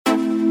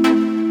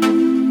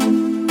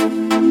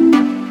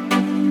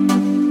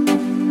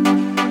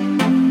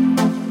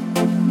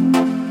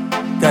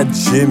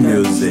4G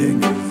Music.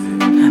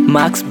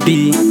 Max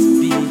B,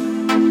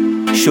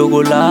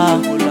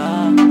 Chocolat,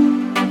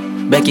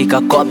 Becky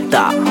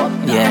Kakopta,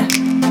 yeah.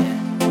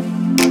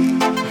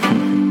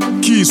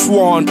 Kiss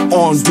one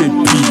on the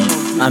beat.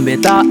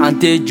 Ambeta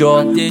ante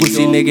jo,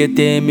 pussy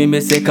negete mi me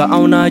seka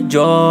auna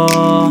jo.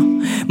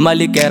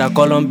 Malikera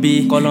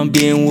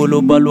Colombien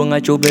wolo balu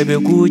nga cho bebe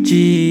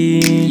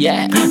Gucci.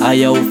 Yeah.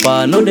 Aya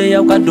ufa no de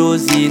ya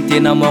kadozi,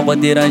 tina moko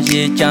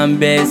déranger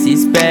chambe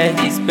sispe.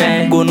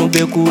 Gonu be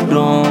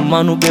kudon,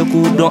 manu be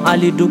kudon,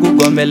 ali dugu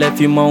gombele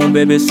fima un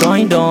bebe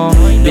soindon.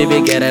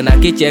 Bebe gere na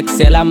ki check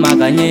c'est la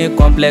maganye,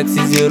 complexe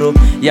zéro.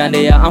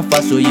 Yande ya en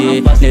face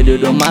oye, ne de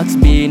do Max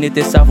B, ne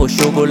te safo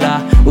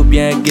chocolat. Ou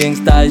bien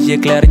gangsta,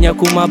 j'éclaire nya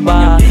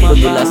kumaba.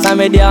 Odula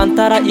samedi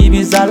antara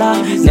ibizala,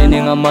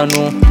 nene nga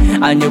manu.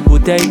 Anye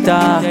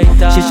buteita,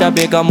 shisha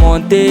bega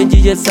monte,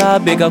 DJ sa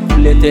bega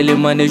kule tele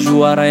mane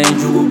jouara en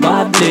jugu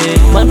bable.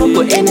 Manu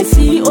ko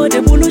NC o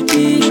de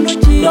buluchi,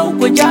 yaw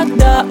ko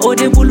jagda o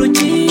de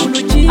buluchi.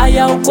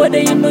 Ayaw ko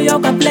de yino yaw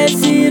ka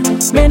plaisir,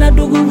 mena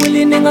dugu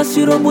wili nenga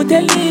siro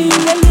buteli.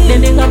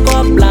 Nenga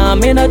ko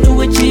blanc, mena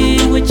dugu chi,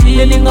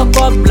 nenga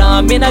ko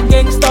blanc, mena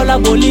gangsta la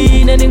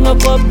boli. Nenga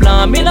ko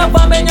blanc, mena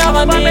fame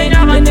nyara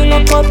me,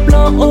 nenga ko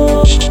blanc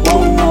oh.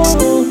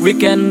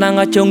 Weekend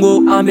nanga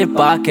chongo ame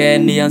pake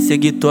ni an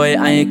segitoy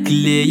an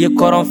clé ye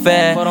koron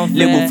fe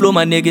lego flow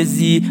ma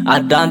negezi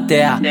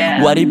adante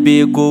wari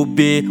be go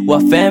be wa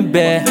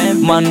fembe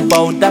man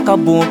baw daka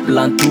bon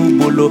plan tout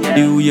bolo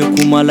iu ye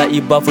kumala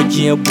ibafo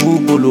jien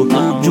bugolo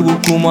jugu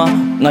kuma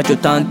ngacho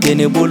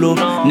tantene bolo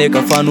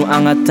nega fanu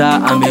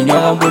angata ame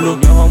nyongo bolo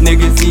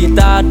negezi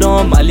ta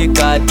don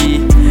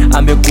malikadi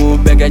ame ko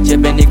bega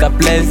chebe ni ka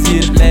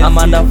plaisir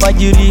amanda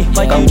fajiri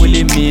ka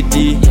wuli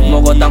midi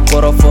mogo tan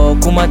korofo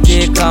kuma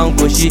te kan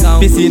goshi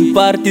piscine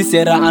party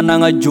sera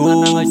ananga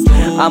jo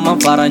ama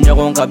fara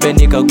nyogon ka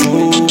beni ka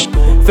go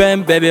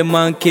fem bebe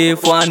manke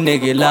fo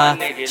anegela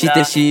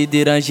chite shi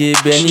déranger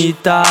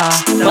benita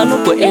manu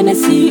ko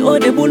NC o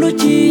de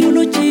buluchi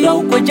yaw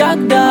ko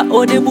jagda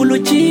o de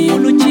buluchi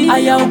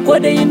ayaw ko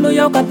de yino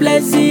yaw ka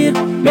plaisir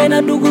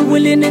mena dugu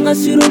wili ninga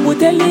siro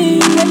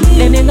buteli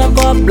nenga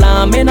ko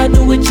blanc mena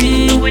dugu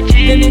chi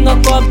nenga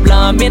ko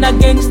blanc mena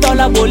gangsta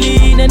la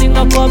boli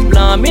nenga ko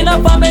blanc mena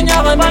fame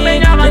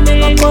nyara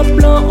nenga ko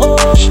blanc oh.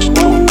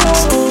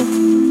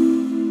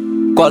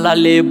 Kola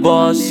les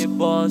boss,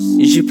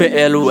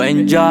 JPL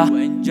Wenja,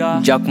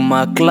 Jack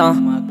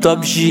Maclan,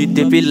 Top J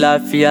depuis la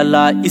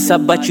Fiala, Issa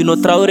Bachino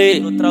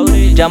Traoré,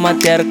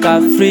 Diamanter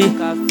Cafri,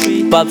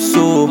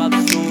 Papso,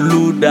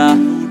 Luda,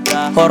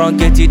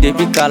 Horongeti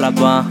depuis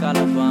Calaban,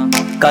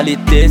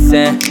 Qualité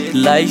Saint,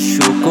 Lai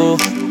Choco,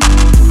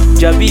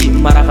 Jabi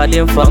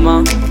Marakadem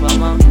Fama,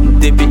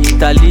 depuis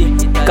Italie,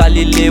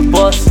 Kali les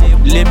boss,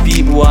 les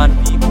P1,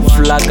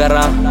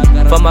 Flagrant,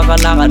 Fama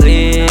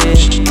Kanagare.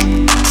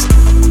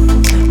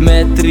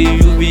 Maître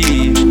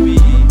Yubi,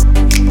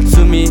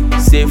 Sumi,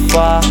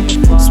 Sefa,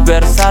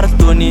 Sper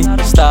Sartoni,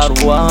 Star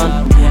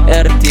One,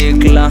 RT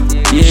Clan,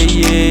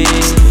 yeah.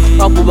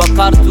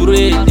 Aboubakar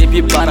Touré,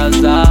 depuis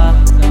Paraza,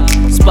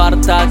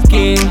 Sparta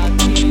King,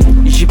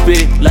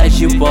 JP, la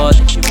Jibot,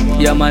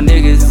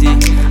 Yamanegezi,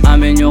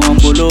 Amenyo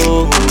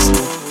Ambolo.